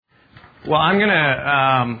Well, I'm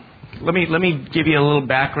gonna let me give you a little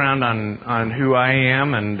background on who I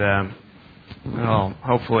am, and I'll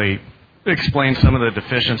hopefully explain some of the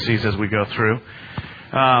deficiencies as we go through.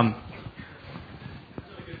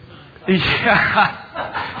 Yeah.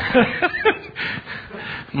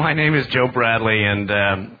 My name is Joe Bradley, and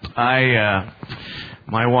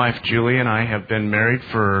my wife Julie and I have been married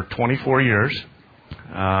for 24 years.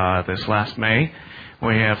 This last May,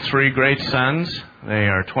 we have 3 great sons. They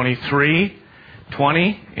are 23,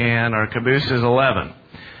 20, and our caboose is 11.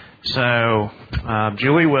 So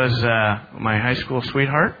Julie was my high school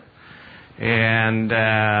sweetheart, and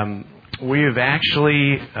we have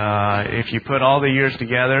actually, if you put all the years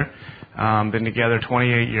together, been together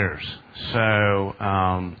 28 years. So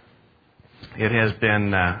it has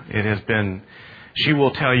been. She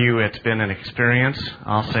will tell you it's been an experience.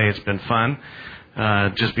 I'll say it's been fun,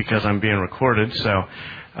 just because I'm being recorded. So,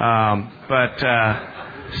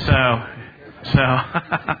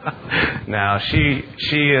 no, she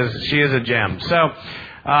is a gem. So,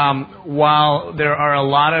 while there are a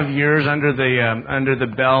lot of years under the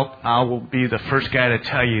belt, I will be the first guy to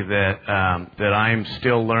tell you that I'm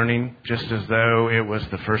still learning, just as though it was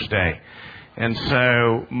the first day. And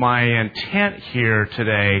so, my intent here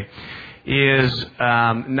today is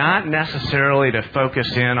not necessarily to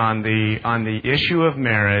focus in on the issue of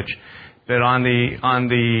marriage, but on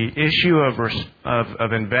the issue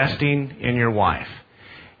of investing in your wife,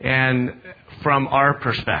 and from our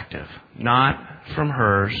perspective, not from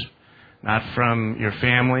hers, not from your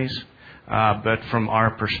family's, but from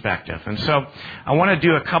our perspective. And so I want to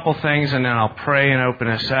do a couple things, and then I'll pray and open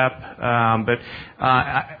us up. But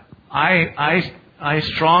I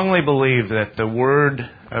strongly believe that the Word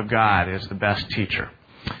of God is the best teacher.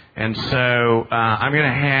 And so I'm going to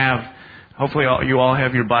have, hopefully you all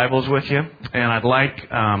have your Bibles with you, and I'd like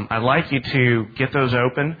you to get those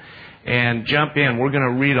open and jump in. We're going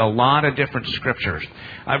to read a lot of different scriptures.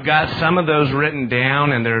 I've got some of those written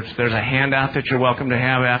down, and there's a handout that you're welcome to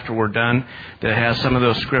have after we're done that has some of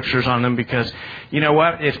those scriptures on them, because you know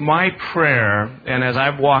what? It's my prayer, and as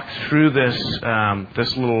I've walked through this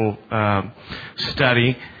little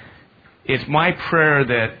study, it's my prayer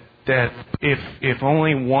that if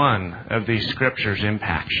only one of these scriptures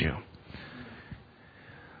impacts you,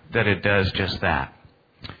 that it does just that,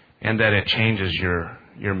 and that it changes your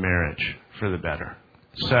marriage for the better.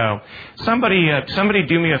 So somebody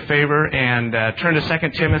do me a favor and turn to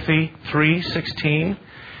 2 Timothy 3:16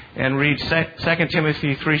 and read 2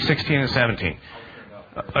 Timothy 3:16 and 17.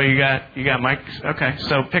 Oh, you got mics? Okay,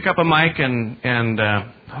 so pick up a mic and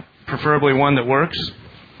preferably one that works.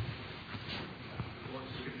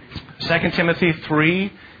 2 Timothy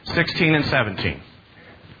 3:16 and 17.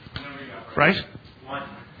 Right?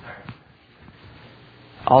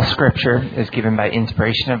 All Scripture is given by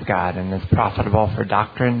inspiration of God and is profitable for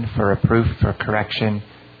doctrine, for reproof, for correction,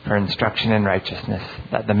 for instruction in righteousness,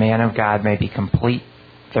 that the man of God may be complete,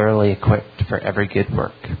 thoroughly equipped for every good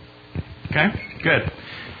work. Okay, good.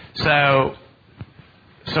 So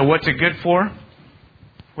what's it good for?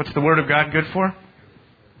 What's the Word of God good for?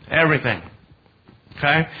 Everything.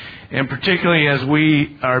 Okay? And particularly as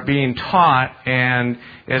we are being taught and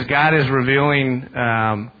as God is revealing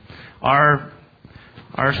our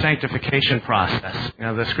sanctification process.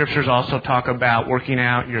 Now, the Scriptures also talk about working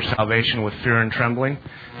out your salvation with fear and trembling.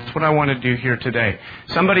 That's what I want to do here today.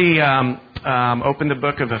 Somebody open the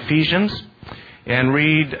book of Ephesians and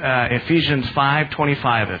read Ephesians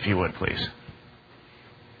 5:25, if you would, please.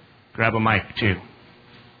 Grab a mic, too.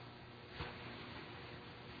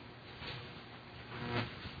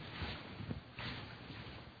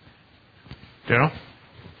 Daryl?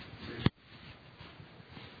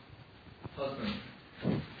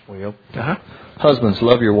 Husbands,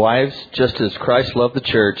 love your wives just as Christ loved the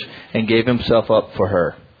church and gave himself up for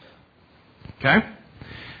her. Okay?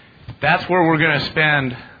 That's where we're going to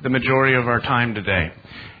spend the majority of our time today.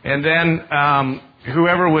 And then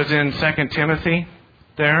whoever was in 2 Timothy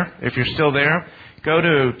there, if you're still there, go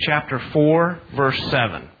to chapter 4, verse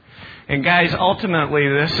 7. And guys, ultimately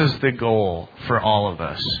this is the goal for all of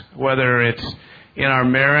us, whether it's in our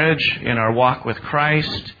marriage, in our walk with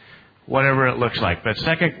Christ, whatever it looks like. But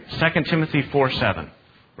 2 Timothy 4:7,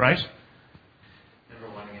 right? Number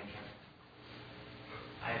 1 again.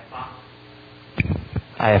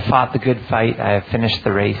 I have fought the good fight. I have finished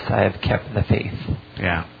the race. I have kept the faith.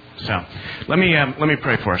 Yeah. So let me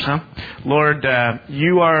pray for us, huh? Lord,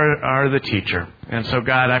 you are the teacher, and so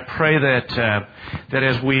God, I pray that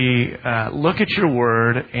as we look at your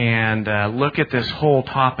word and look at this whole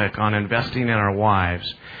topic on investing in our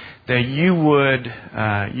wives, that you would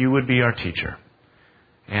be our teacher,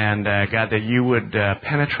 And God, that you would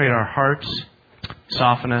penetrate our hearts,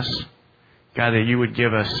 soften us. God, that you would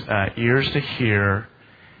give us ears to hear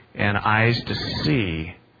and eyes to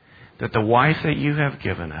see that the wife that you have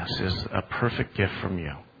given us is a perfect gift from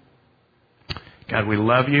you. God, we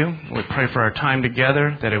love you. We pray for our time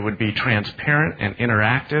together, that it would be transparent and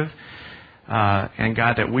interactive. And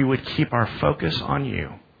God, that we would keep our focus on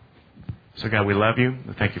you. So God, we love you.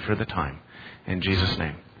 We thank you for the time. In Jesus'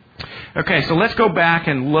 name. Okay, so let's go back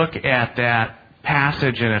and look at that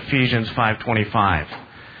passage in Ephesians 5:25.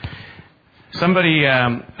 Somebody,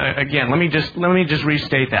 again, let me just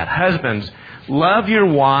restate that. Husbands, love your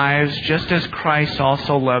wives just as Christ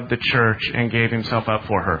also loved the church and gave himself up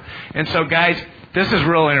for her. And so, guys, this is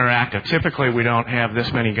real interactive. Typically, we don't have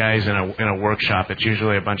this many guys in a workshop. It's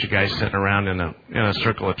usually a bunch of guys sitting around in a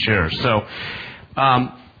circle of chairs. So,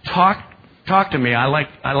 talk to me. I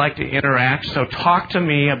like to interact. So, talk to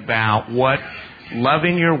me about what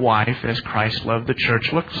loving your wife as Christ loved the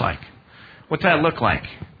church looks like. What's that look like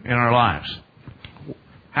in our lives?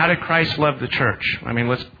 How did Christ love the church? I mean,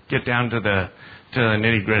 let's get down to the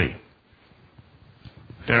nitty gritty.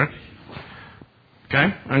 Derek?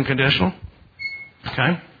 Okay, unconditional.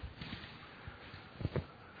 Okay.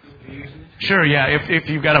 Sure, yeah. If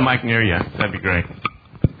you've got a mic near you, that'd be great.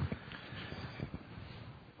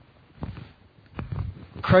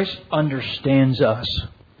 Christ understands us.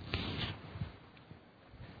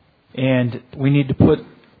 And we need to put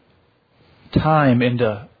time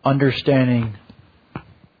into understanding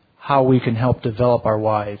how we can help develop our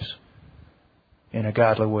wives in a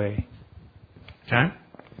godly way. Okay.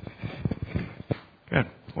 Good.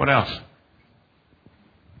 What else?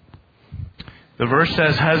 The verse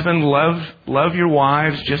says, "Husband, love your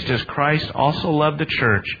wives just as Christ also loved the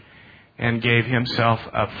church and gave himself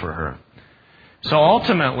up for her." So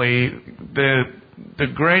ultimately, the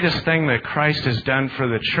greatest thing that Christ has done for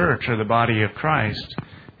the church or the body of Christ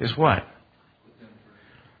is what?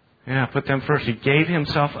 Yeah, put them first. He gave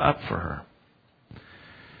himself up for her.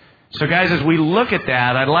 So guys, as we look at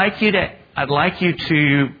that, I'd like you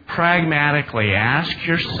to pragmatically ask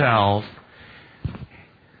yourself,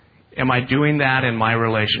 am I doing that in my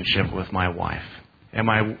relationship with my wife? Am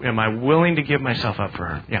I willing to give myself up for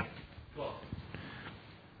her? Yeah.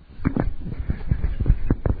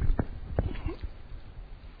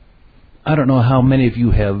 I don't know how many of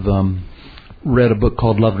you have read a book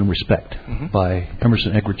called Love and Respect by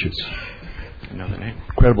Emerson Eggerichs. I know the name.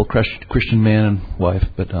 Incredible Christian man and wife.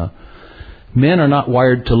 But men are not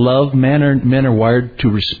wired to love. Men are wired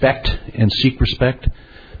to respect and seek respect.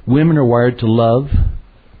 Women are wired to love,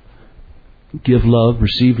 give love,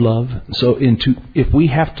 receive love. So if we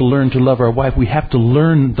have to learn to love our wife, we have to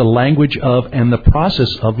learn the language of and the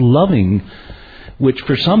process of loving, which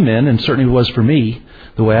for some men, and certainly was for me,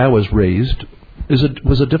 the way I was raised,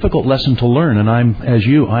 was a difficult lesson to learn. And I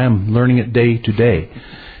am learning it day to day.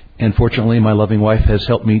 And fortunately, my loving wife has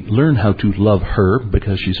helped me learn how to love her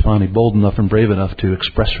because she's finally bold enough and brave enough to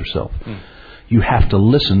express herself. You have to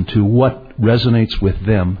listen to what resonates with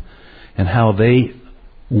them and how they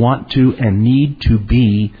want to and need to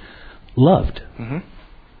be loved.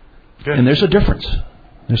 Good. And there's a difference.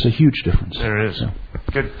 There's a huge difference. There is. So,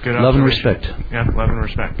 good love and observation. respect. Yeah, love and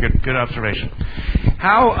respect. Good observation.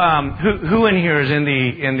 How who in here is in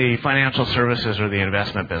the financial services or the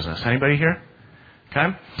investment business? Anybody here?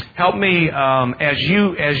 Okay. Help me as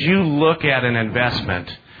you look at an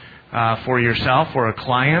investment for yourself or a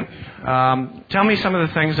client. Tell me some of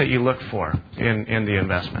the things that you look for in the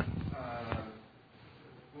investment.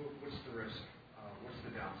 What's the risk? What's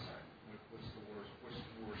the downside? What's the worst? What's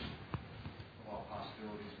the worst of all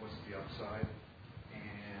possibilities? What's the upside?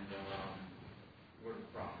 And what are the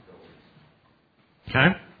profitabilities?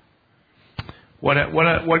 Okay.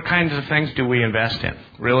 What kinds of things do we invest in?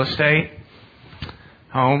 Real estate,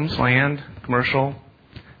 homes, land, commercial,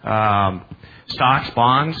 stocks,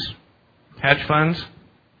 bonds, hedge funds.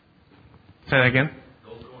 Say that again.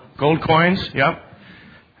 Gold coins. Yep.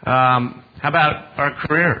 How about our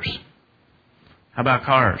careers? How about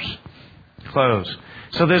cars, clothes?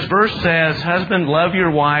 So this verse says, "Husband, love your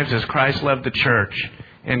wives as Christ loved the church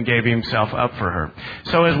and gave himself up for her."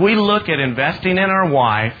 So as we look at investing in our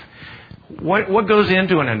wife, what goes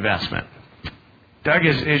into an investment? Doug,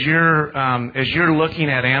 as you're looking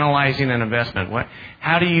at analyzing an investment,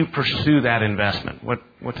 how do you pursue that investment?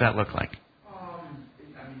 What's that look like?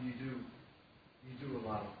 I mean, you do a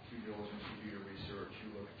lot of due diligence, you do your research, you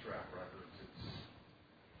look at track records.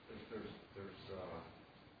 It's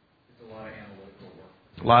a lot of analytical work.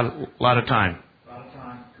 A lot of time. A lot of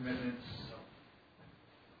time, commitments,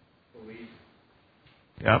 belief.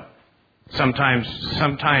 Yep.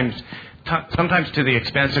 Sometimes sometimes to the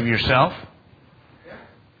expense of yourself.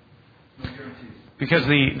 Because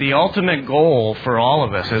the ultimate goal for all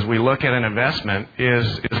of us as we look at an investment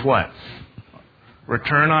is what?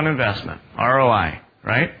 Return on investment, ROI,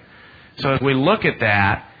 right? So as we look at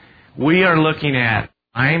that, we are looking at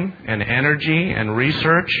time and energy and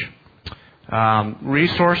research,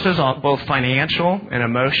 resources, both financial and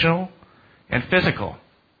emotional and physical.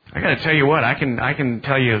 I got to tell you what, I can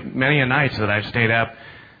tell you many a nights that I've stayed up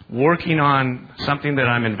working on something that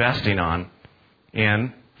I'm investing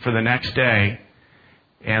in for the next day,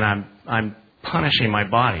 and I'm punishing my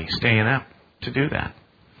body staying up to do that.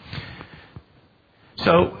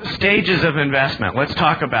 So stages of investment. Let's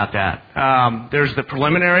talk about that. There's the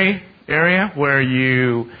preliminary area where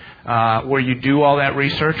you do all that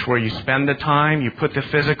research, where you spend the time, you put the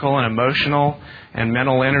physical and emotional and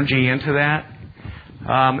mental energy into that,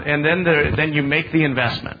 and then you make the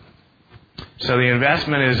investment. So the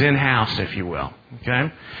investment is in-house, if you will.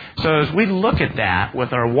 Okay. So as we look at that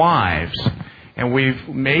with our wives, and we've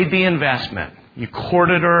made the investment, you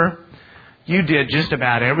courted her. You did just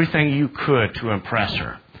about everything you could to impress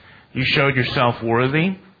her. You showed yourself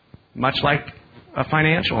worthy, much like a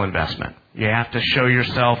financial investment. You have to show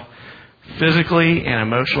yourself physically and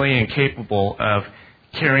emotionally and capable of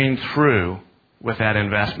carrying through with that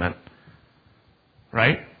investment.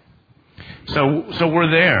 Right? So we're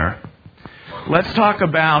there. Let's talk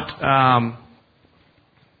about...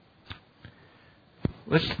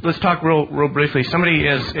 Let's talk real briefly. Somebody,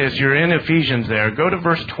 as you're in Ephesians there, go to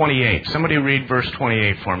verse 28. Somebody read verse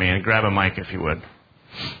 28 for me and grab a mic if you would.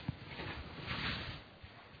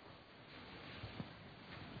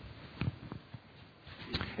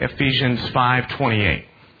 Ephesians 5:28.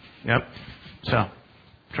 Yep. So,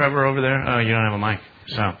 Trevor over there. Oh, you don't have a mic.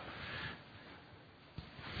 So,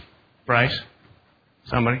 Bryce,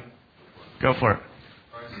 somebody, go for it.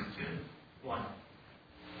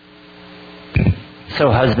 So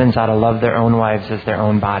husbands ought to love their own wives as their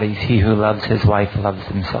own bodies. He who loves his wife loves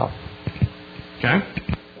himself. Okay.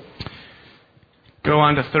 Go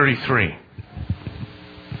on to 33.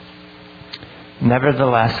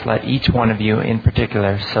 Nevertheless, let each one of you in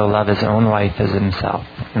particular so love his own wife as himself,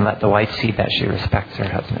 and let the wife see that she respects her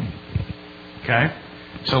husband. Okay.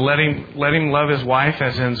 So let him love his wife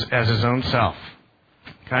as his own self.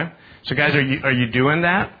 Okay. So guys, are you doing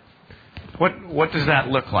that? What does that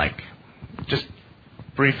look like? Just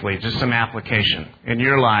briefly, just some application in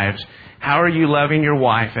your lives. How are you loving your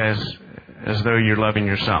wife as though you're loving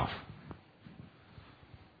yourself?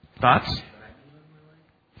 Thoughts?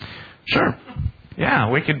 Sure. Yeah,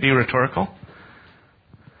 we could be rhetorical.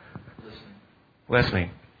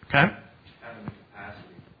 Listening. Okay. Having the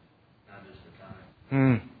capacity, not just the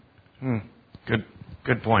time.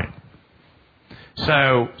 Good point.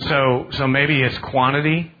 So maybe it's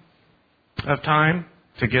quantity of time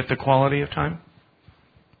to get the quality of time.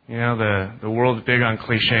 You know, the world's big on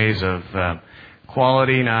cliches of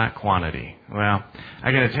quality, not quantity. Well,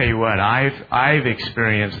 I got to tell you what, I've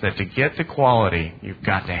experienced that to get the quality, you've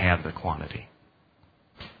got to have the quantity.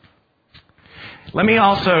 Let me,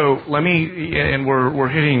 and we're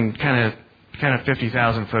hitting kind of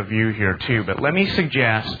 50,000 foot view here too, but let me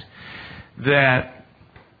suggest that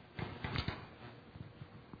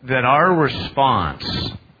our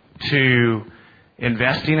response to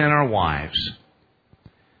investing in our wives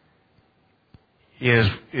is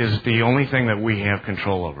the only thing that we have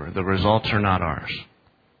control over. The results are not ours.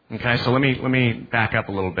 Okay, so let me back up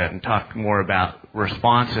a little bit and talk more about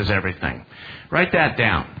response is everything. Write that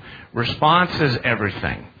down. Response is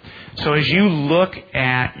everything. So as you look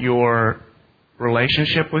at your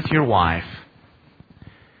relationship with your wife,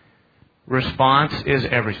 response is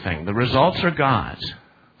everything. The results are God's,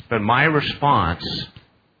 but my response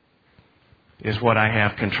is what I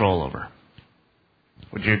have control over.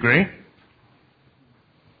 Would you agree?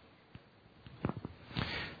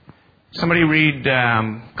 Somebody read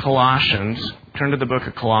Colossians. Turn to the book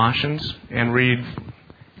of Colossians and read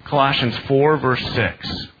Colossians 4, verse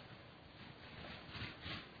 6.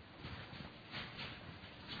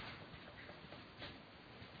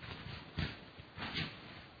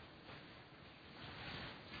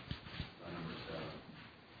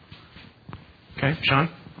 Okay, Sean?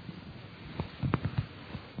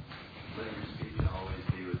 Let your speech always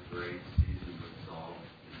be with grace, seasoned with salt,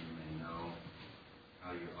 that you may know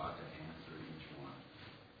how you ought to answer each one.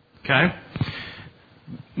 Okay.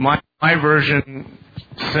 My version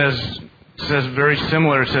says very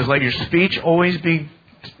similar. It says, let your speech always be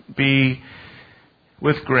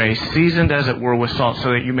with grace, seasoned as it were with salt,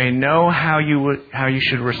 so that you may know how you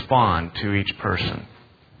should respond to each person.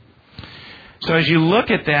 So as you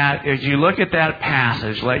look at that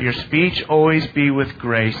passage, let your speech always be with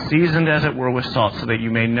grace, seasoned as it were with salt, so that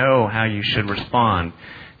you may know how you should respond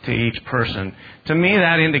to each person. To me,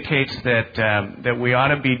 that indicates that we ought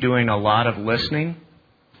to be doing a lot of listening,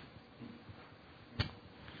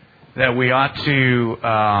 that we ought to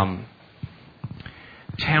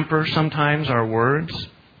temper sometimes our words.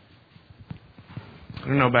 I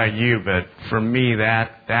don't know about you, but for me,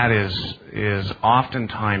 that is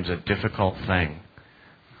oftentimes a difficult thing.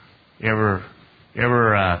 You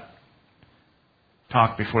ever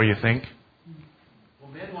talk before you think? Well,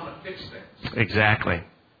 men want to fix things. Exactly.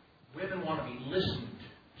 Women want to be listened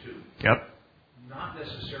to. Yep. Not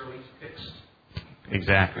necessarily fixed.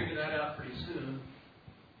 Exactly. Figure that out pretty soon.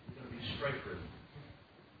 You're going to be strife-ridden.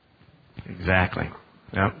 Exactly.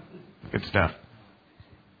 Yep. Good stuff.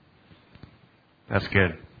 That's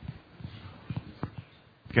good.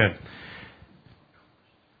 Good.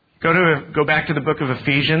 Go back to the book of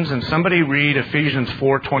Ephesians, and somebody read Ephesians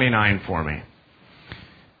 4:29 for me.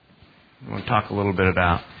 I want to talk a little bit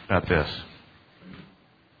about this.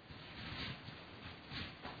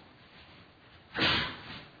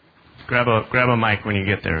 Grab a mic when you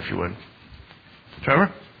get there, if you would.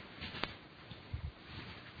 Trevor?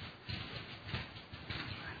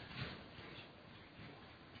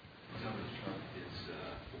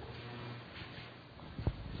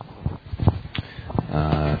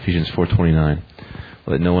 Ephesians 4:29.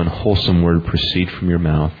 Let no unwholesome word proceed from your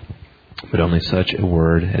mouth, but only such a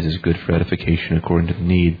word as is good for edification according to the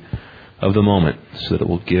need of the moment, so that it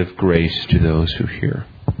will give grace to those who hear.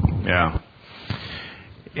 Yeah.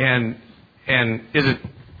 And is it,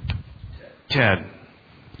 Ted?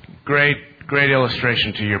 Great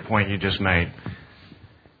illustration to your point you just made.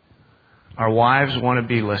 Our wives want to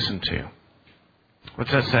be listened to.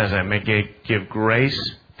 What's that says? That may give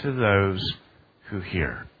grace to those who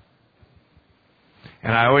hear.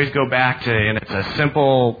 And I always go back to, and it's a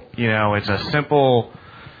simple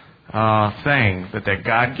thing, but that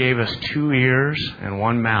God gave us 2 ears and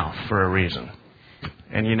 1 mouth for a reason.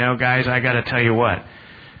 And guys, I got to tell you what,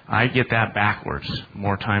 I get that backwards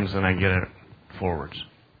more times than I get it forwards.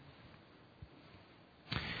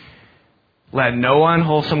 Let no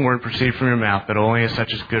unwholesome word proceed from your mouth, but only as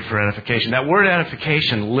such as good for edification. That word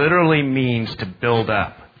edification literally means to build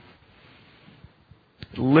up.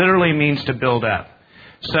 Literally means to build up.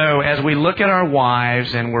 So as we look at our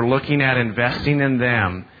wives and we're looking at investing in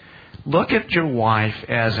them, look at your wife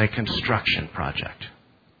as a construction project.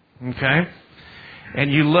 Okay?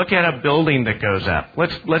 And you look at a building that goes up.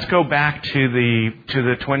 Let's go back to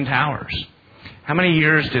the Twin Towers. How many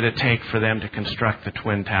years did it take for them to construct the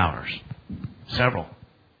Twin Towers? Several.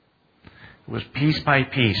 It was piece by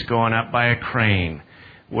piece, going up by a crane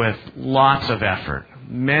with lots of effort.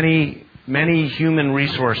 Many human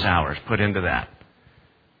resource hours put into that.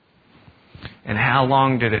 And how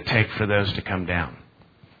long did it take for those to come down?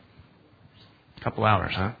 A couple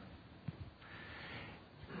hours, huh?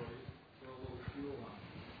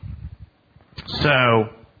 So,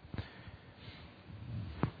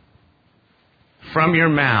 from your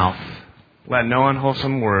mouth, let no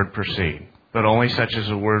unwholesome word proceed, but only such as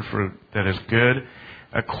a word that is good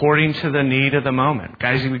according to the need of the moment.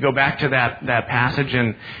 Guys, if we go back to that passage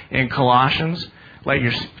in Colossians, let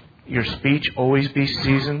your speech always be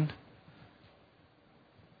seasoned,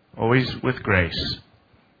 always with grace,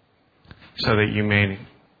 so that you may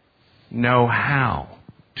know how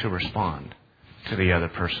to respond to the other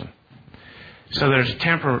person. So there's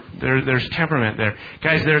temperament there.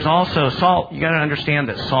 Guys, there's also salt. You got to understand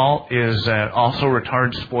that salt is also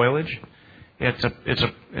retards spoilage.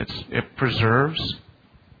 It preserves.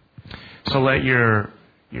 So let your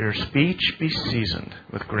speech be seasoned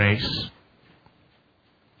with grace.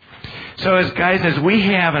 So as we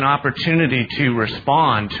have an opportunity to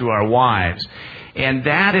respond to our wives, and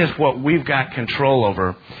that is what we've got control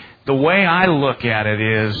over, the way I look at it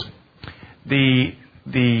is the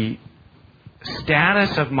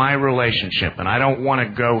status of my relationship, and I don't want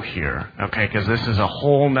to go here, okay, because this is a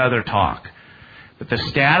whole nother talk. But the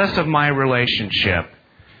status of my relationship,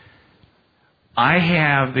 I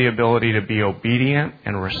have the ability to be obedient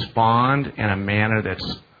and respond in a manner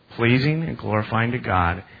that's pleasing and glorifying to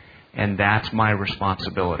God, and that's my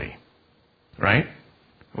responsibility. Right?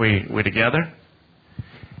 We together?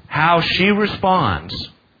 How she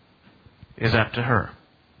responds is up to her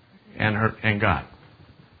and God.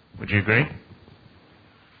 Would you agree?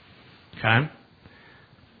 Okay.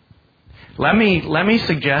 Let me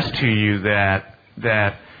suggest to you that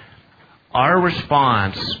our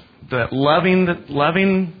response, that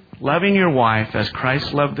loving your wife as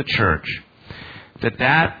Christ loved the church,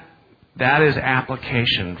 that That is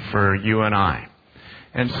application for you and I.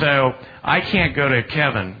 And so I can't go to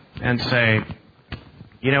Kevin and say,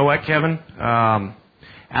 you know what, Kevin?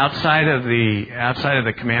 Outside of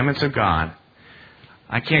the commandments of God,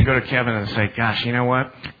 I can't go to Kevin and say, gosh, you know what?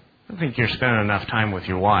 I don't think you're spending enough time with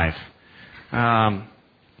your wife. I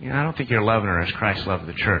don't think you're loving her as Christ loved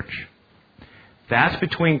the church. That's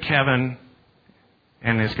between Kevin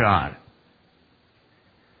and his God.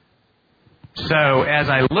 So as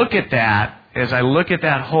I look at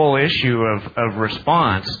that whole issue of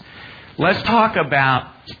response, let's talk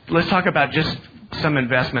about just some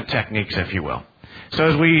investment techniques, if you will. So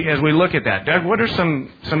as we look at that, Doug, what are some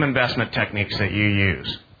investment techniques that you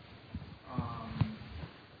use?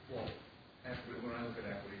 Well, when I look at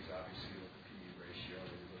equities, obviously you look at PE ratio,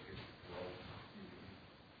 you look at growth,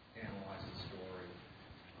 you analyze the story,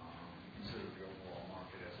 you consider the overall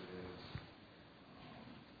market as it is.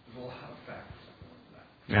 There's a lot of factors that go into that.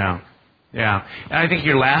 Yeah. And I think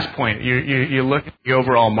your last point, you look at the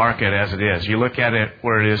overall market as it is. You look at it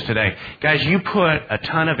where it is today. Guys, you put a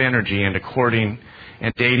ton of energy into courting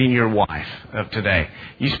and dating your wife of today.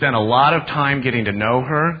 You spend a lot of time getting to know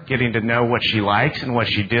her, getting to know what she likes and what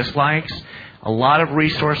she dislikes. A lot of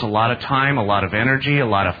resource, a lot of time, a lot of energy, a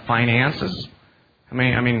lot of finances. I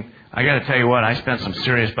mean, I got to tell you what, I spent some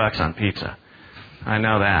serious bucks on pizza. I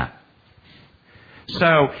know that.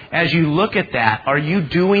 So, as you look at that, are you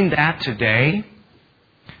doing that today?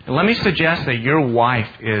 And let me suggest that your wife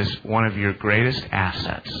is one of your greatest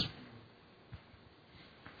assets.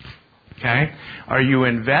 Okay? Are you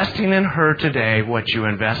investing in her today what you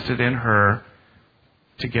invested in her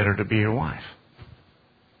to get her to be your wife?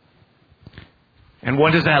 And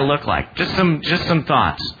what does that look like? Just some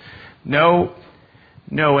thoughts. Know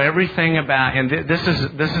everything about, and this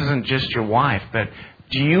isn't just your wife, but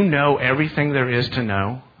do you know everything there is to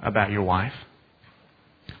know about your wife?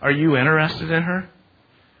 Are you interested in her?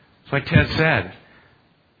 It's like Ted said.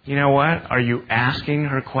 You know what? Are you asking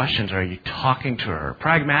her questions? Are you talking to her?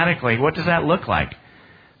 Pragmatically, what does that look like?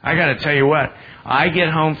 I got to tell you what. I get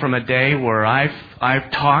home from a day where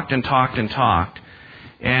I've talked and talked and talked,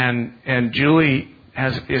 and Julie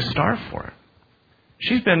is starved for it.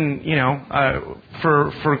 She's been,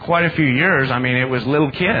 for quite a few years. I mean, it was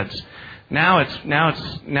little kids. Now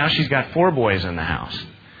she's got 4 boys in the house.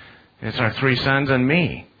 It's our 3 sons and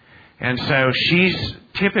me. And so she's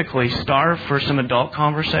typically starved for some adult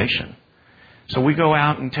conversation. So we go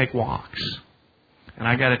out and take walks. And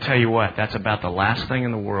I got to tell you what, that's about the last thing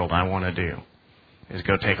in the world I want to do, is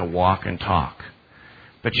go take a walk and talk.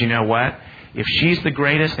 But you know what? If she's the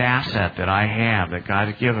greatest asset that I have, that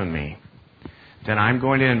God's given me, then I'm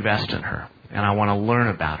going to invest in her. And I want to learn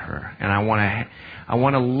about her. And I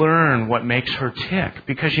want to learn what makes her tick.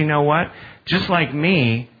 Because you know what? Just like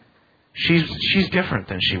me, she's different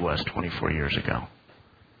than she was 24 years ago.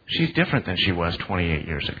 She's different than she was 28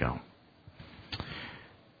 years ago.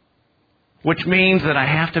 Which means that I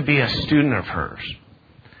have to be a student of hers.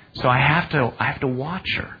 So I have to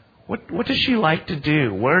watch her. What does she like to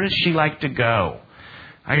do? Where does she like to go?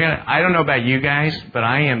 I don't know about you guys, but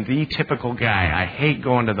I am the typical guy. I hate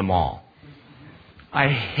going to the mall. I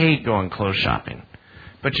hate going clothes shopping.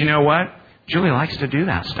 But you know what? Julie likes to do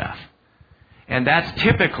that stuff. And that's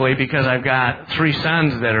typically because I've got 3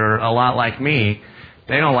 sons that are a lot like me.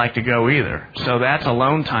 They don't like to go either. So that's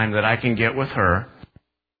alone time that I can get with her.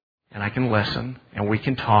 And I can listen. And we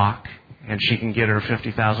can talk. And she can get her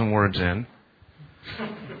 50,000 words in.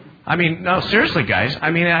 I mean, no, seriously, guys.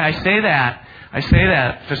 I mean, I say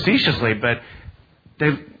that facetiously, but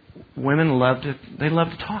women love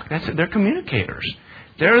to talk. That's it. They're communicators.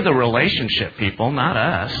 They're the relationship people, not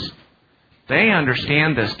us. They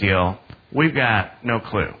understand this deal. We've got no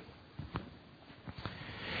clue.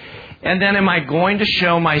 And then am I going to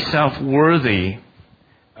show myself worthy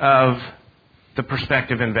of the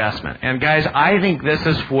prospective investment? And guys, I think this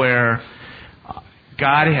is where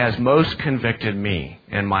God has most convicted me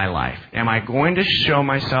in my life. Am I going to show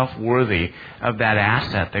myself worthy of that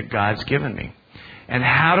asset that God's given me? And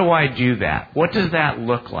how do I do that? What does that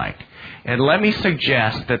look like? And let me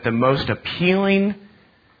suggest that the most appealing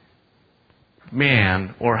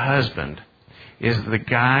man or husband is the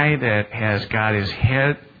guy that has got his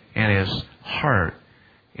head and his heart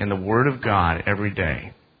in the Word of God every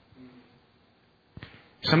day.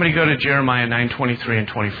 Somebody go to Jeremiah 9:23 and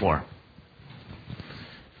 24.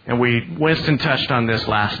 And Winston touched on this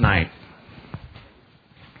last night.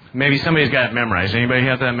 Maybe somebody's got it memorized. Anybody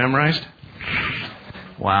have that memorized?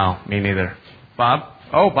 Wow, me neither. Bob?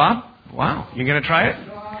 Oh, Bob? Wow, you going to try it?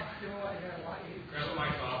 Grab a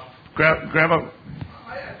mic off. Grab a...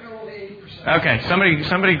 I got only 80% Okay,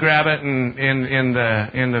 somebody grab it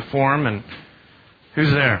in the form, and who's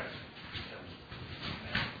there?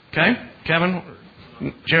 Okay, Kevin,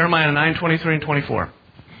 Jeremiah 9:23 and 24.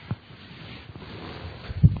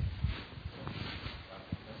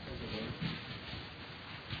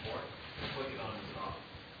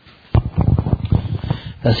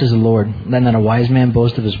 Thus says the Lord, let not a wise man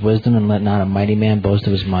boast of his wisdom, and let not a mighty man boast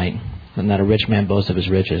of his might. Let not a rich man boast of his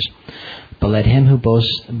riches. But let him who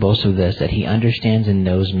boast of this, that he understands and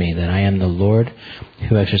knows me, that I am the Lord,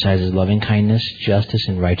 who exercises loving kindness, justice,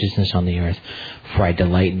 and righteousness on the earth. For I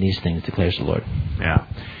delight in these things, declares the Lord. Yeah.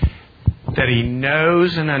 That he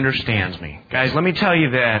knows and understands me. Guys, let me tell you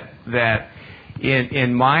that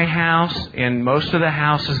in my house, in most of the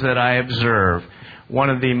houses that I observe, one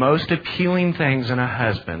of the most appealing things in a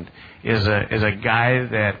husband is a guy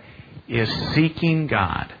that is seeking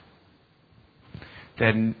God.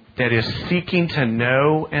 That is seeking to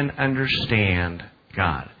know and understand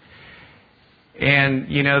God. And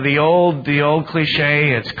you know the old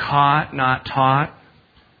cliche, it's caught, not taught.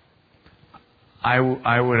 I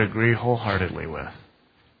would agree wholeheartedly with.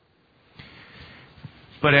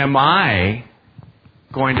 But am I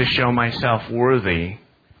going to show myself worthy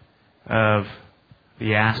of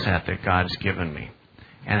the asset that God's given me?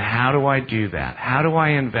 And how do I do that? How do I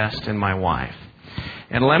invest in my wife?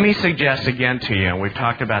 And let me suggest again to you, and we've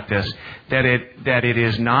talked about this, that it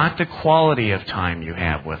is not the quality of time you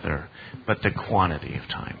have with her, but the quantity of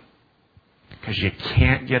time. Because you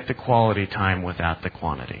can't get the quality time without the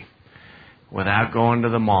quantity. Without going to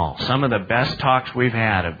the mall. Some of the best talks we've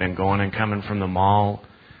had have been going and coming from the mall.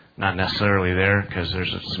 Not necessarily there because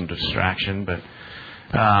there's some distraction, but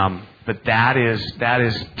that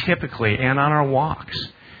is typically, and on our walks.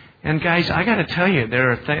 And guys, I got to tell you,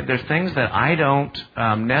 there are things that I don't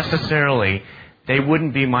necessarily, they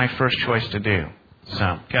wouldn't be my first choice to do.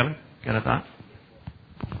 So, Kevin, got a thought?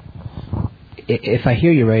 If I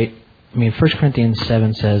hear you right, I mean, 1 Corinthians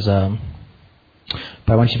 7 says, but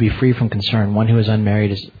I want you to be free from concern. One who is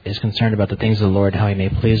unmarried is concerned about the things of the Lord, how he may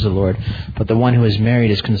please the Lord. But the one who is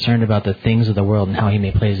married is concerned about the things of the world and how he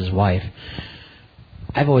may please his wife.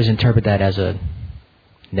 I've always interpreted that as a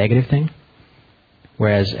negative thing.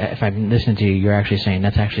 Whereas if I'm listening to you, you're actually saying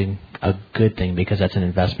that's actually a good thing because that's an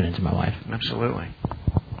investment into my wife. Absolutely.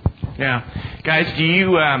 Yeah. Guys, do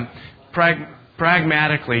you,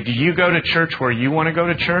 pragmatically, do you go to church where you want to go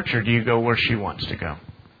to church, or do you go where she wants to go?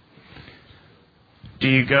 Do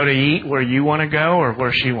you go to eat where you want to go or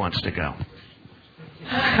where she wants to go?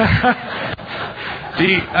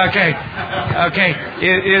 Okay.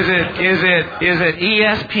 Is it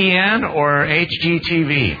ESPN or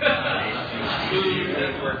HGTV?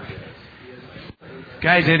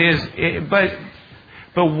 Guys, it is.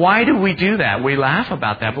 But why do we do that? We laugh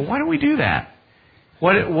about that, but why do we do that?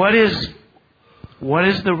 What is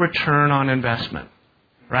the return on investment?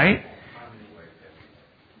 Right?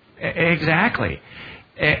 Exactly.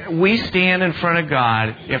 We stand in front of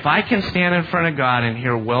God. If I can stand in front of God and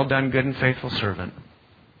hear, well done, good and faithful servant.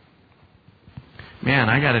 Man,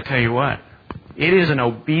 I got to tell you what. It is an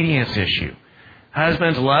obedience issue.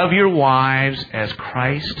 Husbands, love your wives as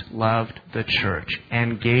Christ loved the church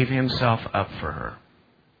and gave himself up for her.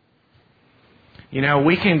 You know,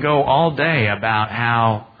 we can go all day about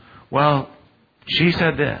how, well, she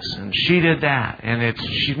said this and she did that, and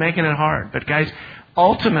she's making it hard. But guys,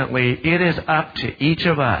 ultimately, it is up to each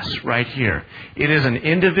of us right here. It is an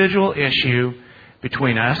individual issue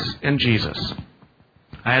between us and Jesus.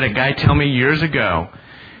 I had a guy tell me years ago,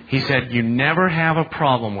 he said, you never have a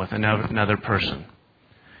problem with another person.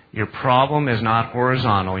 Your problem is not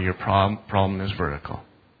horizontal, your problem is vertical.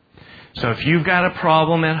 So if you've got a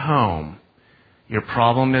problem at home, your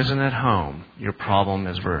problem isn't at home, your problem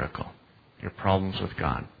is vertical. Your problem's with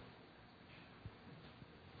God.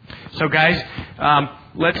 So guys,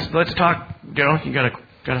 let's talk. Daryl, you got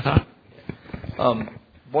a thought?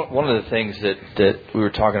 One of the things that we were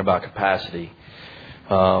talking about capacity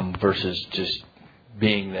versus just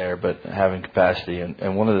being there, but having capacity.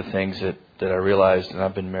 And one of the things that I realized, and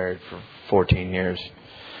I've been married for 14 years,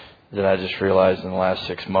 that I just realized in the last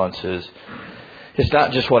 6 months is it's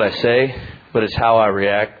not just what I say, but it's how I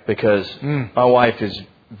react, because my wife is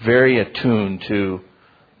very attuned to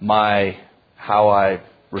how I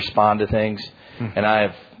respond to things. And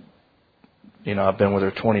I've been with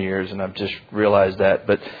her 20 years, and I've just realized that.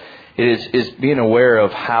 But it is being aware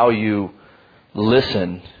of how you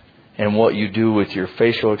listen and what you do with your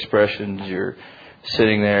facial expressions. You're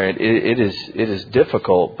sitting there. It is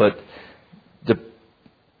difficult, but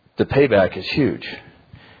the payback is huge.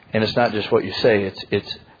 And it's not just what you say;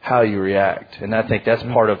 it's how you react. And I think that's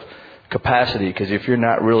part of capacity, because if you're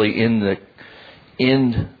not really in the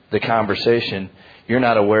in the conversation, you're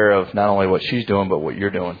not aware of not only what she's doing, but what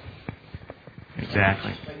you're doing.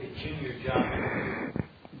 Exactly. Like a junior job.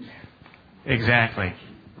 Exactly.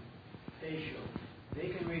 Facial. They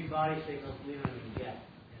can read body signals we don't even get,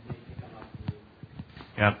 and they can come up with it.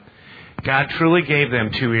 Yep. God truly gave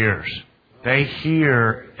them 2 ears. They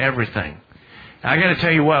hear everything. I got to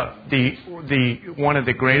tell you what, the one of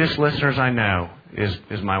the greatest listeners I know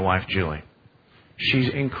is my wife Julie. She's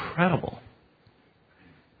incredible.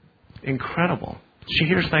 Incredible. She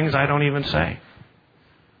hears things I don't even say.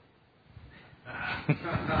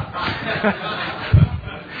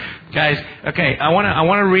 Guys, okay, I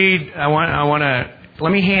want to read.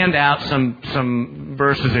 Let me hand out some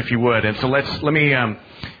verses if you would. And so let me.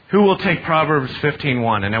 Who will take Proverbs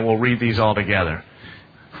 15:1, and then we'll read these all together.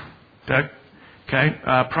 Doug, okay.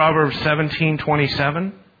 Proverbs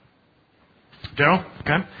 17:27. Daryl,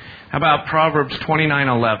 okay. How about Proverbs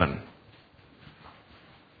 29:11?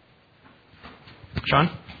 Sean,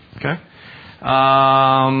 okay.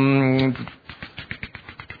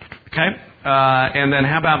 Okay. And then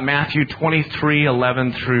how about Matthew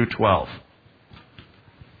 23:11 through 12?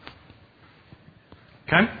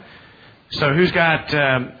 Okay. So who's got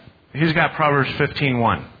Proverbs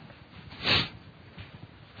 15:1?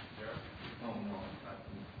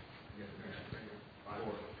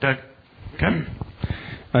 Doug. Okay.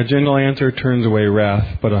 A gentle answer turns away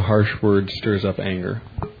wrath, but a harsh word stirs up anger.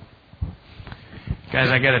 Guys,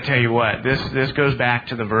 I got to tell you what. This goes back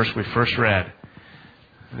to the verse we first read.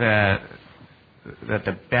 That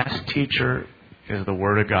the best teacher is the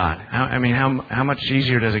Word of God. How much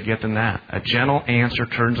easier does it get than that? A gentle answer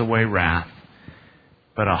turns away wrath,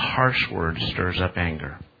 but a harsh word stirs up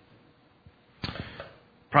anger.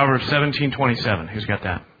 Proverbs 17:27. Who's got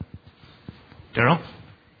that? Daryl?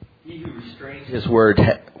 He who restrains his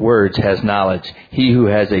words has knowledge. He who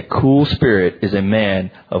has a cool spirit is a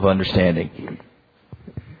man of understanding.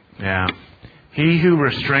 Yeah. He who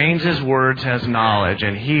restrains his words has knowledge,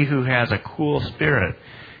 and he who has a cool spirit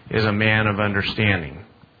is a man of understanding.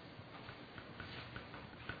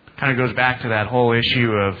 Kind of goes back to that whole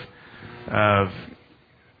issue of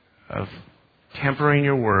tempering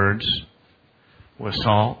your words with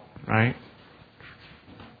salt, right?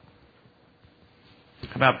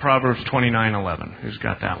 How about Proverbs 29:11? Who's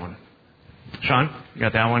got that one? Sean, you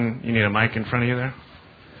got that one? You need a mic in front of you there?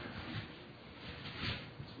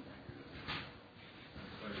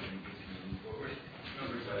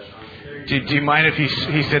 Do you mind if he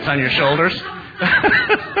sits on your shoulders?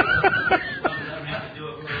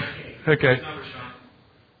 Okay.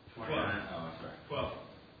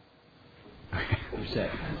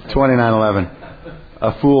 29:11.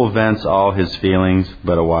 A fool vents all his feelings,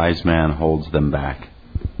 but a wise man holds them back.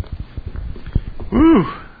 Woo!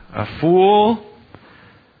 A fool.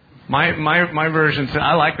 My version.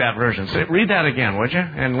 I like that version. So read that again, would you?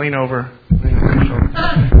 And lean over.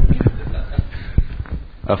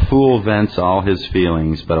 A fool vents all his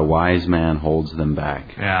feelings, but a wise man holds them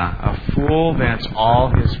back. Yeah, a fool vents all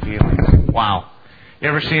his feelings. Wow. You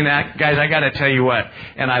ever seen that? Guys, I got to tell you what,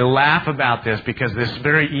 and I laugh about this because this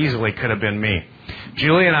very easily could have been me.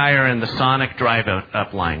 Julie and I are in the Sonic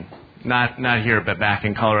drive-up line. Not here, but back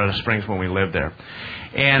in Colorado Springs when we lived there.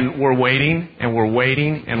 And we're waiting, and we're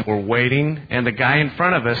waiting, and we're waiting, and the guy in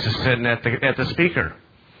front of us is sitting at the speaker.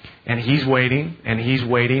 And he's waiting, and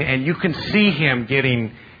you can see him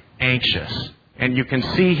getting anxious, and you can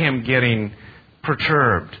see him getting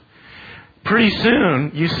perturbed. Pretty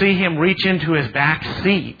soon, you see him reach into his back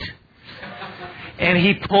seat, and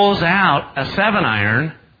he pulls out a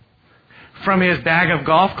 7-iron from his bag of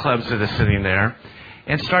golf clubs that is sitting there,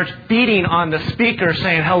 and starts beating on the speaker,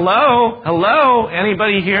 saying, "Hello, hello,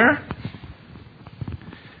 anybody here?"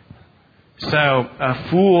 So, a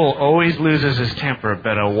fool always loses his temper,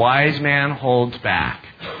 but a wise man holds back.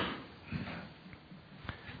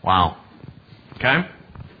 Wow. Okay?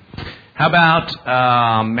 How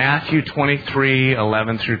about Matthew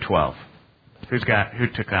 23:11 through 12? Who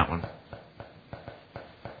took that one?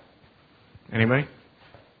 Anybody?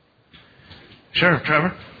 Sure,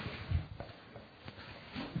 Trevor.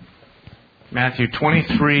 Matthew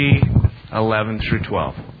 23:11 through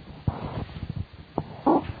 12.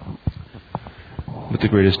 But the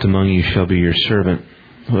greatest among you shall be your servant.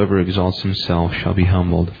 Whoever exalts himself shall be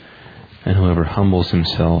humbled, and whoever humbles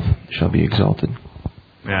himself shall be exalted.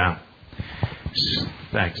 Yeah.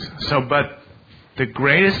 Thanks. So, but the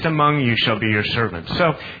greatest among you shall be your servant.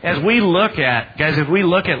 So, as we look at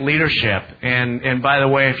leadership, and by the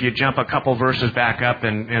way, if you jump a couple verses back up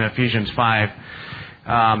in Ephesians 5,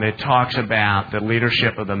 it talks about the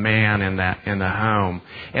leadership of the man in the home.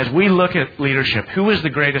 As we look at leadership, who is the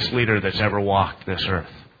greatest leader that's ever walked this earth?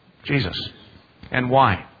 Jesus. And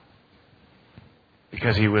why?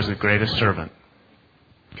 Because he was the greatest servant.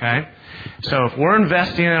 Okay? So if we're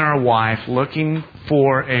investing in our wife, looking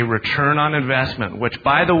for a return on investment, which,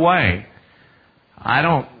 by the way, I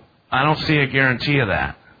don't see a guarantee of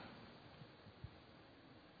that.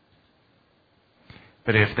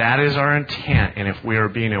 But if that is our intent, and if we are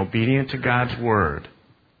being obedient to God's word,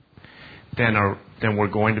 then we're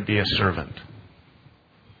going to be a servant.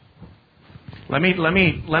 Let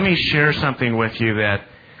me share something with you that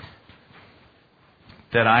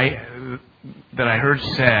I heard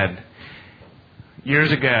said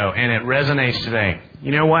years ago, and it resonates today.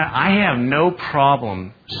 You know what? I have no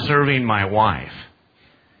problem serving my wife.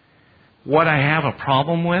 What I have a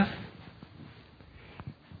problem with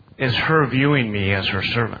is her viewing me as her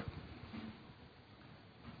servant.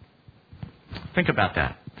 Think about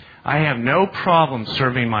that. I have no problem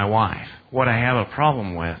serving my wife. What I have a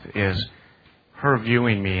problem with is her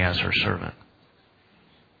viewing me as her servant.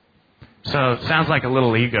 So it sounds like a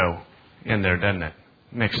little ego in there, doesn't it?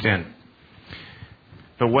 Mixed in.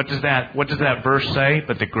 But what does that verse say?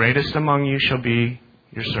 But the greatest among you shall be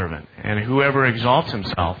your servant. And whoever exalts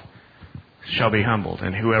himself shall be humbled.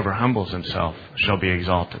 And whoever humbles himself shall be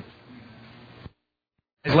exalted.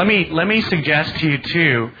 Let me suggest to you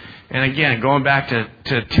too, and again, going back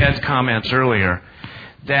to Ted's comments earlier,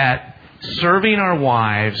 that serving our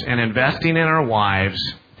wives and investing in our wives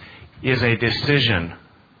is a decision.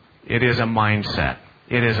 It is a mindset.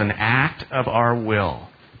 It is an act of our will.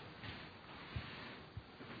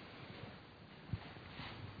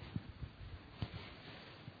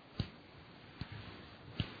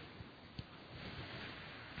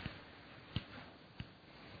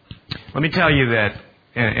 Let me tell you that,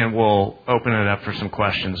 and we'll open it up for some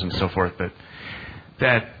questions and so forth, but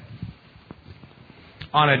that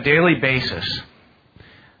on a daily basis,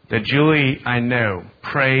 that Julie, I know,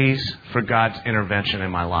 prays for God's intervention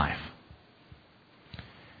in my life.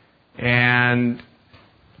 And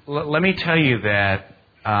let me tell you that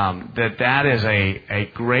that is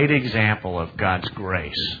a great example of God's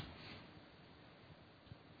grace.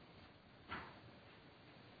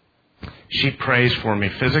 She prays for me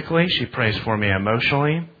physically. She prays for me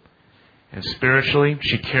emotionally and spiritually.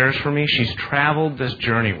 She cares for me. She's traveled this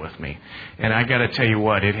journey with me. And I got to tell you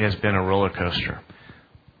what, it has been a roller coaster.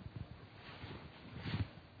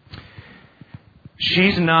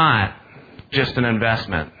 She's not just an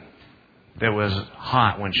investment that was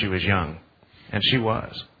hot when she was young. And she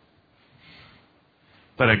was.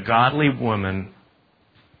 But a godly woman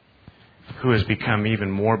who has become even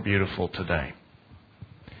more beautiful today.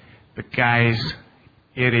 But guys,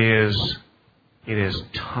 it is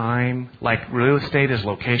time. Like real estate is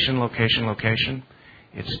location, location, location.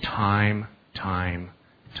 It's time, time,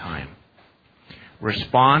 time.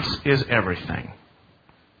 Response is everything.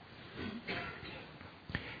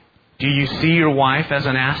 Do you see your wife as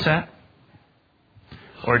an asset?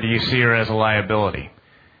 Or do you see her as a liability?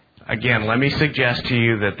 Again, let me suggest to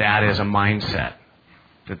you that is a mindset.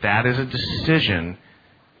 That is a decision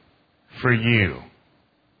for you.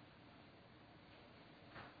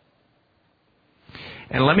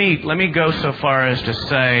 And let me go so far as to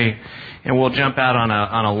say, and we'll jump out on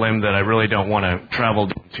a limb that I really don't want to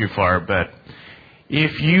travel too far, but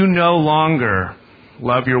if you no longer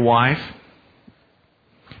love your wife,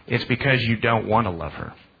 it's because you don't want to love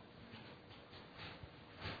her.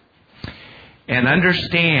 And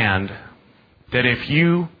understand that if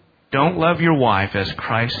you don't love your wife as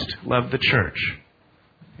Christ loved the church,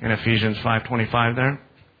 in Ephesians 5:25 there,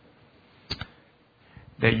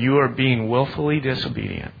 that you are being willfully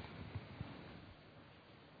disobedient.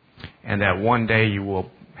 And that one day you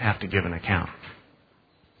will have to give an account.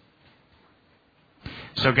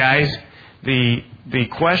 So guys, the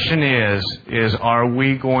question is are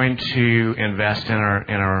we going to invest in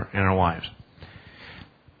our wives?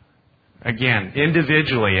 Again,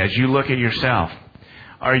 individually, as you look at yourself,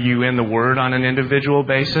 are you in the Word on an individual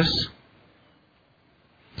basis?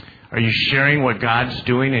 Are you sharing what God's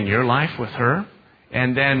doing in your life with her?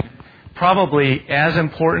 And then, probably as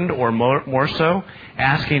important or more so,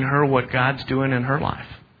 asking her what God's doing in her life.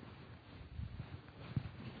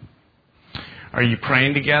 Are you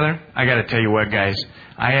praying together? I got to tell you what, guys.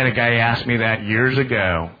 I had a guy ask me that years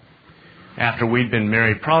ago, after we'd been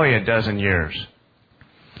married probably a dozen years.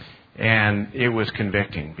 And it was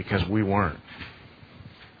convicting because we weren't.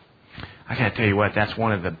 I got to tell you what, that's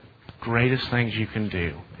one of the greatest things you can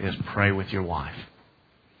do is pray with your wife.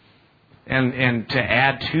 And to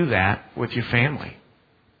add to that with your family.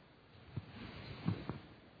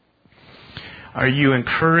 Are you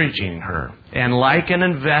encouraging her? And like an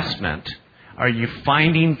investment, are you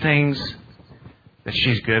finding things that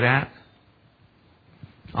she's good at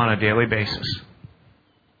on a daily basis?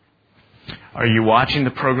 Are you watching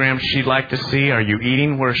the programs she'd like to see? Are you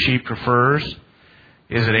eating where she prefers?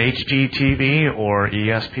 Is it HGTV or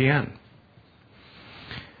ESPN?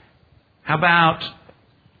 How about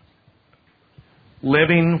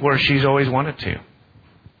living where she's always wanted to?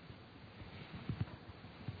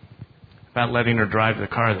 About letting her drive the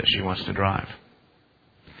car that she wants to drive.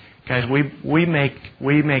 Guys, we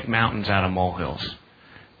make mountains out of molehills.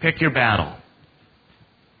 Pick your battle,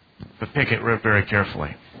 but pick it very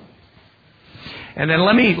carefully. And then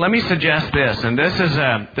let me suggest this, and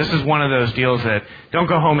this is one of those deals that don't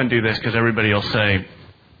go home and do this because everybody will say,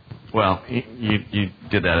 well, you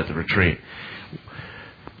did that at the retreat.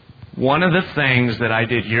 One of the things that I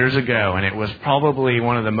did years ago, and it was probably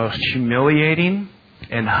one of the most humiliating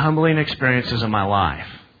and humbling experiences of my life.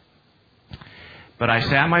 But I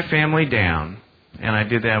sat my family down, and I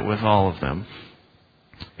did that with all of them.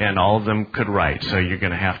 And all of them could write, so you're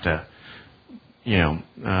going to have to,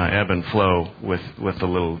 ebb and flow with the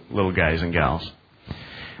little guys and gals.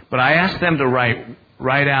 But I asked them to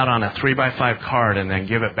write out on a 3x5 card and then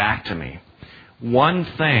give it back to me. One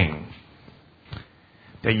thing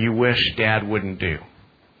that you wish Dad wouldn't do.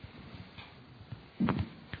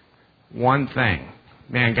 One thing.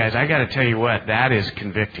 Man, guys, I got to tell you what, that is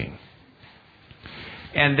convicting.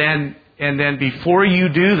 And then before you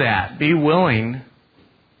do that, be willing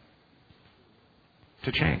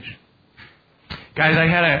to change. Guys,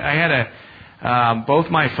 both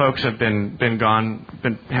my folks have been gone,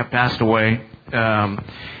 have passed away.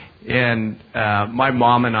 And my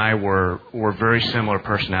mom and I were very similar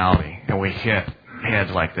personality, and we hit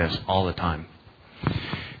heads like this all the time.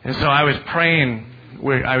 And so I was praying.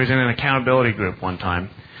 I was in an accountability group one time,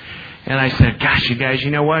 and I said, gosh, you guys, you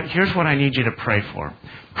know what? Here's what I need you to pray for.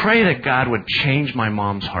 Pray that God would change my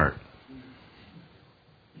mom's heart.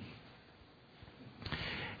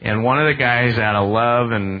 And one of the guys, out of love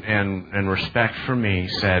and respect for me,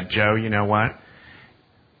 said, Joe, you know what?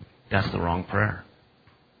 That's the wrong prayer.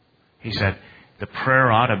 He said, the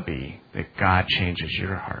prayer ought to be that God changes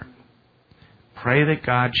your heart. Pray that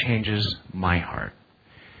God changes my heart.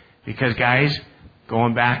 Because, guys,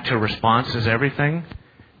 going back to response is everything,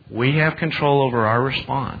 we have control over our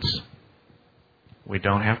response. We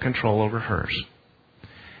don't have control over hers.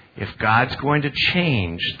 If God's going to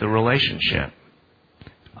change the relationship,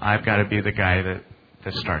 I've got to be the guy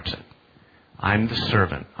that starts it. I'm the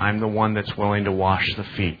servant. I'm the one that's willing to wash the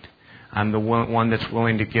feet. I'm the one that's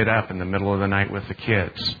willing to get up in the middle of the night with the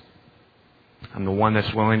kids. I'm the one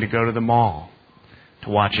that's willing to go to the mall to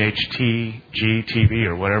watch HGTV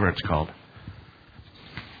or whatever it's called.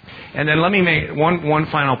 And then let me make one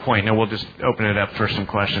final point, and we'll just open it up for some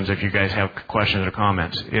questions if you guys have questions or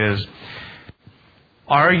comments, is,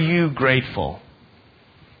 are you grateful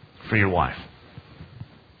for your wife?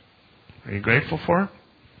 Are you grateful for her?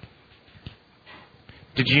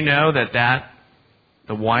 Did you know that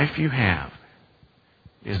the wife you have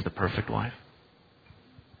is the perfect wife?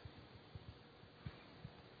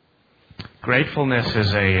 Gratefulness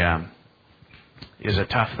is a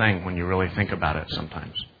tough thing when you really think about it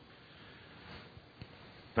sometimes.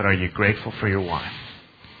 But are you grateful for your wife?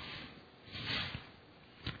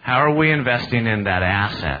 How are we investing in that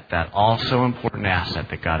asset, that also important asset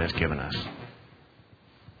that God has given us?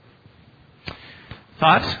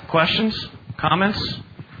 Thoughts, questions, comments?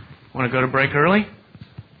 Want to go to break early?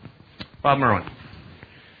 Bob Merwin.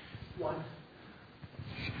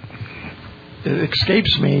 It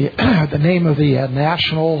escapes me the name of the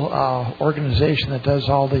national organization that does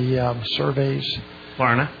all the surveys.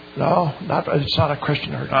 Klarna? No, it's not a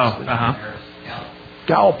Christian organization.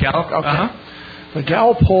 Gallup. Okay. The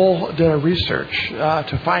Gallup poll did a research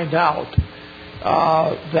to find out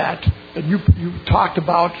that, and you talked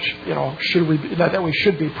about, that we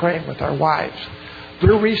should be praying with our wives.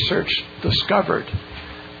 Their research discovered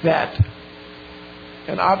that,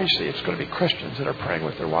 and obviously it's going to be Christians that are praying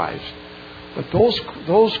with their wives, but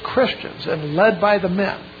those Christians, and led by the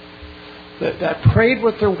men, that prayed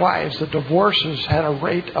with their wives, the divorces had a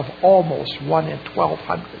rate of almost 1 in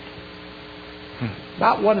 1,200.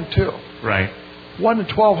 Not 1 in 2. Right. 1 in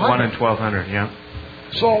 1,200. 1 in 1,200, yeah.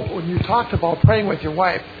 So when you talked about praying with your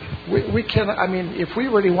wife, we can, if we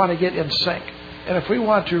really want to get in sync, and if we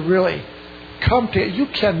want to really come to, you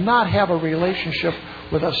cannot have a relationship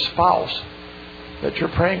with a spouse that you're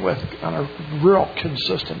praying with on a real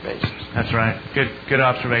consistent basis. That's right. Good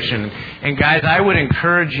observation. And guys, I would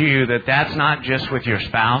encourage you that that's not just with your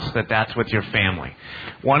spouse, that's with your family.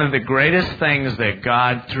 One of the greatest things that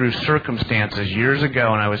God, through circumstances years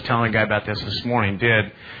ago, and I was telling a guy about this morning,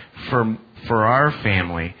 did for our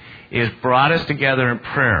family is brought us together in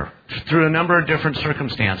prayer through a number of different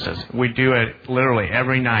circumstances. We do it literally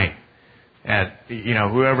every night at,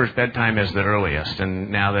 whoever's bedtime is the earliest. And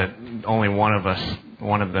now that only one of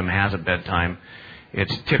them has a bedtime,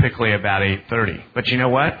 it's typically about 8:30. But you know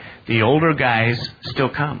what? The older guys still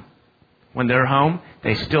come. When they're home,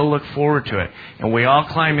 they still look forward to it. And we all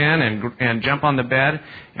climb in and jump on the bed,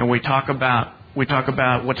 and we talk about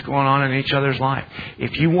what's going on in each other's life.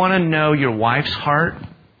 If you want to know your wife's heart,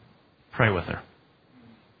 pray with her.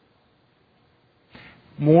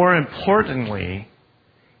 More importantly,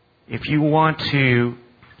 if you want to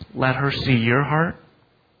let her see your heart,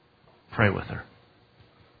 pray with her.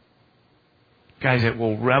 Guys, it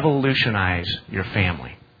will revolutionize your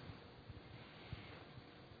family.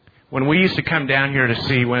 When we used to come down here to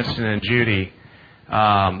see Winston and Judy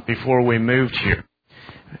before we moved here,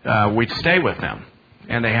 we'd stay with them.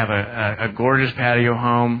 And they have a gorgeous patio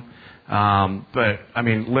home. But,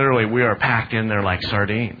 literally, we are packed in there like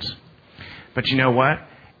sardines. But you know what?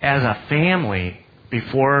 As a family,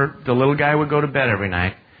 before the little guy would go to bed every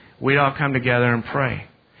night, we'd all come together and pray.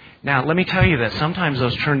 Now, let me tell you that sometimes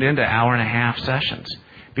those turned into hour-and-a-half sessions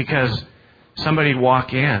because somebody'd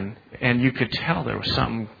walk in and you could tell there was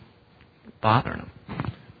something bothering them.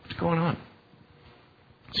 What's going on?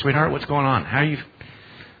 Sweetheart, what's going on? How are you?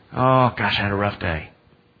 Oh, gosh, I had a rough day.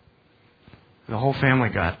 The whole family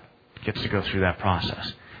gets to go through that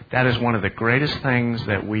process. That is one of the greatest things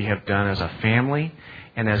that we have done as a family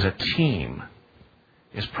and as a team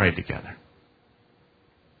is pray together.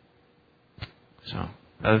 So,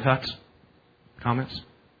 other thoughts? Comments?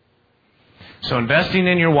 So, investing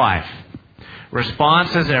in your wife.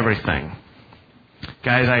 Response is everything.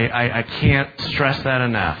 Guys, I can't stress that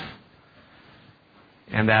enough.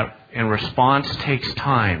 And response takes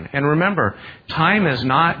time. And remember, time is,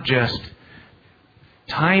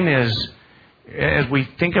 as we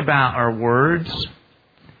think about our words,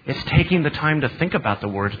 it's taking the time to think about the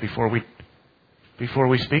words before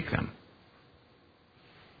we speak them.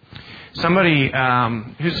 Somebody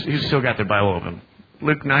who's still got their Bible open,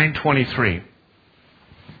 Luke 9:23.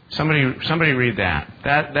 Somebody read that.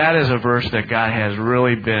 That is a verse that God has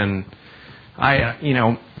really been. I've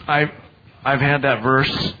had that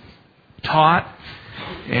verse taught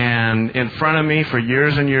and in front of me for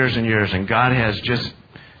years and years and years, and God has just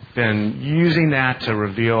been using that to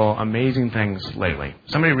reveal amazing things lately.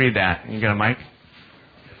 Somebody read that. You got a mic?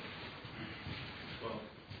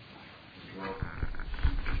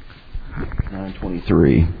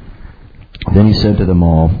 9:23. Then he said to them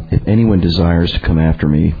all, "If anyone desires to come after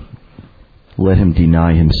me, let him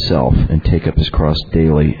deny himself and take up his cross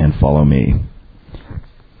daily and follow me."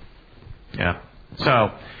 Yeah.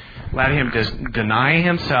 So, let him deny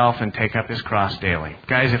himself and take up his cross daily.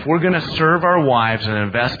 Guys, if we're going to serve our wives and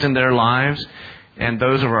invest in their lives and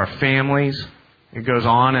those of our families, it goes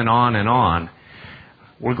on and on and on,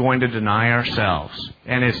 we're going to deny ourselves.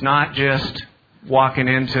 And it's not just walking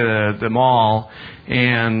into the mall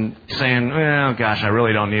and saying, "Oh gosh, I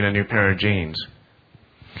really don't need a new pair of jeans."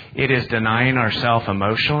 It is denying ourselves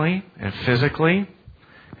emotionally and physically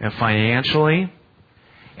and financially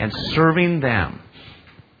and serving them.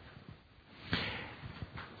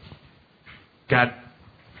 God,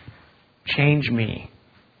 change me.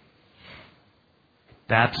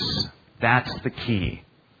 That's the key.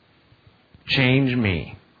 Change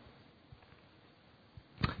me.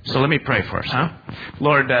 So let me pray for us, huh?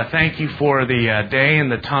 Lord, thank you for the day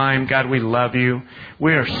and the time. God, we love you.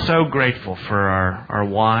 We are so grateful for our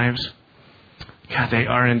wives. God, they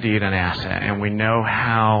are indeed an asset, and we know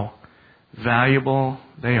how valuable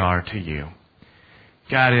they are to you.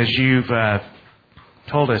 God, as you've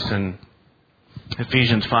told us in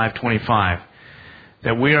Ephesians 5:25,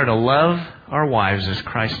 that we are to love our wives as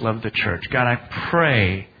Christ loved the church. God, I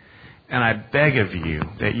pray and I beg of you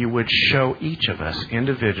that you would show each of us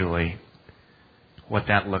individually what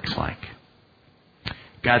that looks like.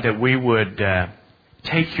 God, that we would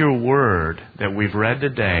take your word that we've read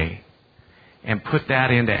today and put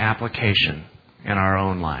that into application in our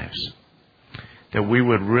own lives. That we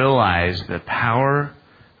would realize the power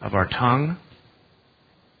of our tongue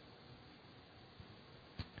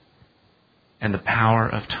and the power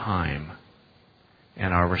of time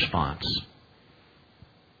in our response.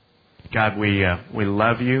 God, we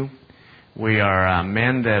love you. We are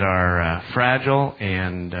men that are fragile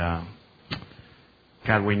and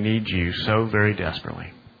God, we need you so very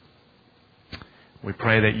desperately. We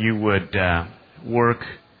pray that you would work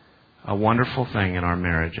a wonderful thing in our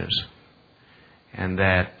marriages, and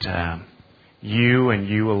that you and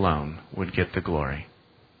you alone would get the glory.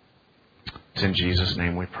 It's in Jesus'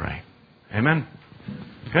 name we pray. Amen.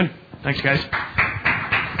 Good. Thanks, guys.